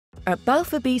At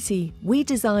Balfour Beatty, we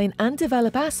design and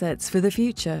develop assets for the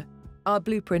future. Our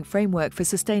blueprint framework for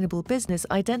sustainable business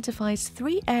identifies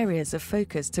 3 areas of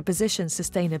focus to position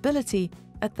sustainability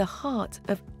at the heart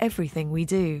of everything we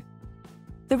do.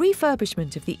 The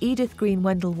refurbishment of the Edith Green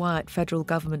Wendall Wyatt Federal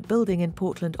Government Building in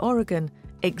Portland, Oregon,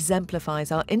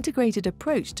 exemplifies our integrated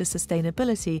approach to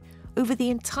sustainability over the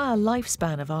entire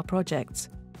lifespan of our projects.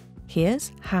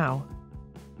 Here's how.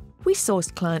 We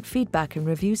sourced client feedback and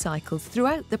review cycles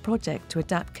throughout the project to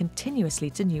adapt continuously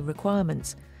to new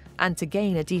requirements and to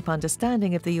gain a deep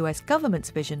understanding of the US government's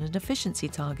vision and efficiency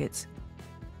targets.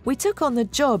 We took on the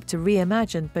job to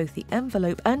reimagine both the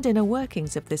envelope and inner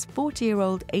workings of this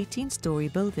 40-year-old 18-story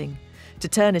building to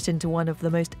turn it into one of the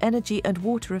most energy and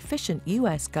water-efficient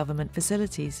US government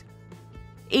facilities.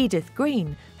 Edith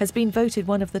Green has been voted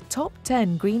one of the top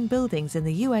 10 green buildings in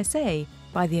the USA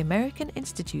by the American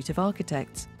Institute of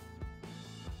Architects.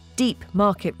 Deep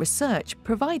market research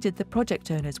provided the project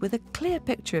owners with a clear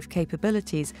picture of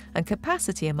capabilities and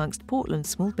capacity amongst Portland's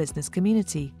small business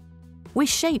community. We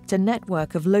shaped a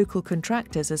network of local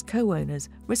contractors as co-owners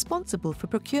responsible for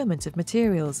procurement of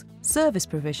materials, service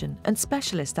provision, and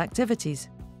specialist activities.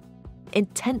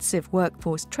 Intensive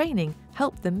workforce training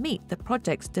helped them meet the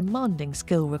project's demanding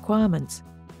skill requirements.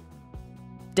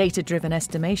 Data-driven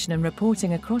estimation and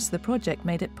reporting across the project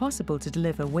made it possible to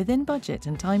deliver within budget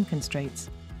and time constraints.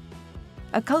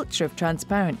 A culture of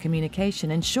transparent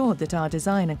communication ensured that our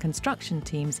design and construction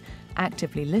teams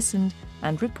actively listened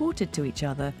and reported to each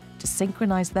other to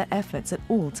synchronize their efforts at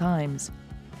all times.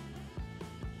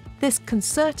 This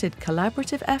concerted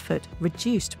collaborative effort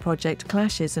reduced project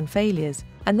clashes and failures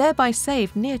and thereby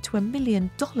saved near to $1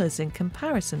 million in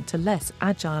comparison to less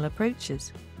agile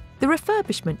approaches. The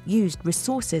refurbishment used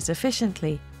resources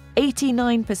efficiently.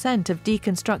 89% of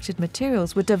deconstructed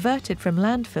materials were diverted from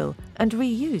landfill and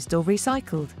reused or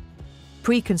recycled.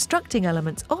 Pre-constructing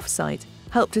elements off-site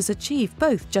helped us achieve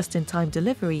both just-in-time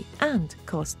delivery and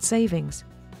cost savings.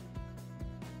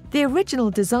 The original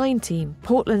design team,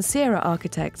 Portland Sierra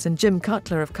Architects and Jim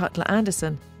Cutler of Cutler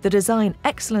Anderson, the design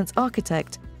excellence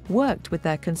architect, worked with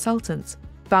their consultants,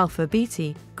 Balfour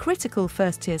Beatty, critical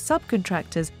first-tier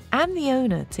subcontractors, and the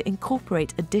owner to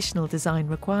incorporate additional design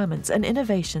requirements and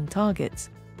innovation targets.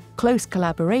 Close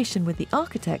collaboration with the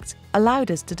architects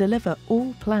allowed us to deliver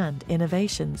all planned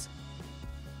innovations.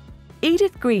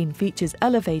 Edith Green features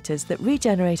elevators that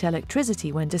regenerate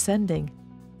electricity when descending,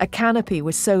 a canopy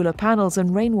with solar panels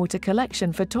and rainwater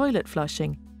collection for toilet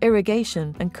flushing,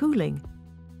 irrigation and cooling,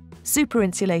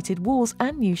 super-insulated walls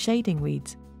and new shading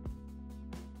weeds.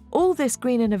 All this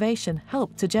green innovation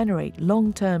helped to generate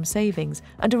long-term savings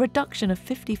and a reduction of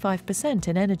 55%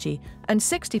 in energy and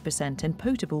 60% in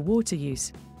potable water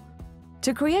use.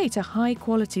 To create a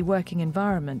high-quality working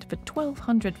environment for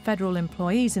 1,200 federal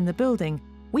employees in the building,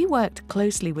 we worked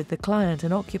closely with the client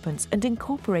and occupants and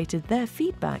incorporated their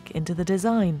feedback into the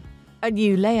design. A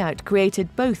new layout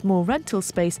created both more rental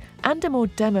space and a more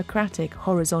democratic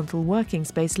horizontal working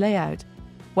space layout,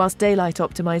 whilst daylight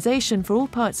optimization for all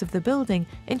parts of the building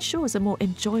ensures a more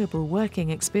enjoyable working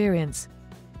experience.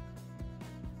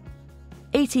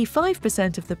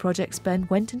 85% of the project spend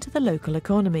went into the local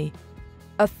economy.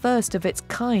 A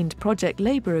first-of-its-kind project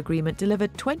labour agreement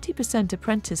delivered 20%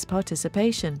 apprentice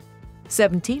participation,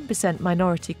 17%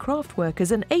 minority craft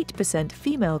workers and 8%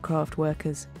 female craft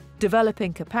workers,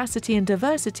 developing capacity and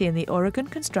diversity in the Oregon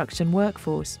construction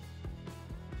workforce.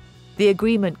 The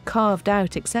agreement carved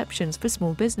out exceptions for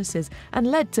small businesses and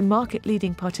led to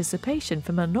market-leading participation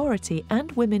for minority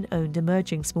and women-owned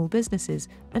emerging small businesses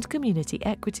and community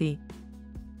equity.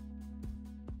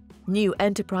 New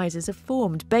enterprises have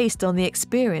formed based on the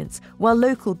experience, while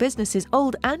local businesses,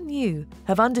 old and new,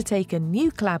 have undertaken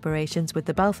new collaborations with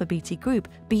the Balfour Beatty Group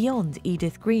beyond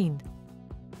Edith Green.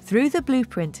 Through the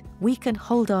blueprint, we can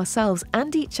hold ourselves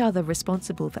and each other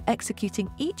responsible for executing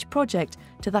each project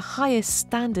to the highest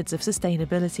standards of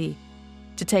sustainability,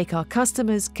 to take our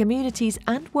customers, communities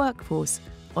and workforce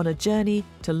on a journey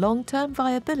to long-term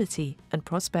viability and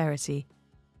prosperity.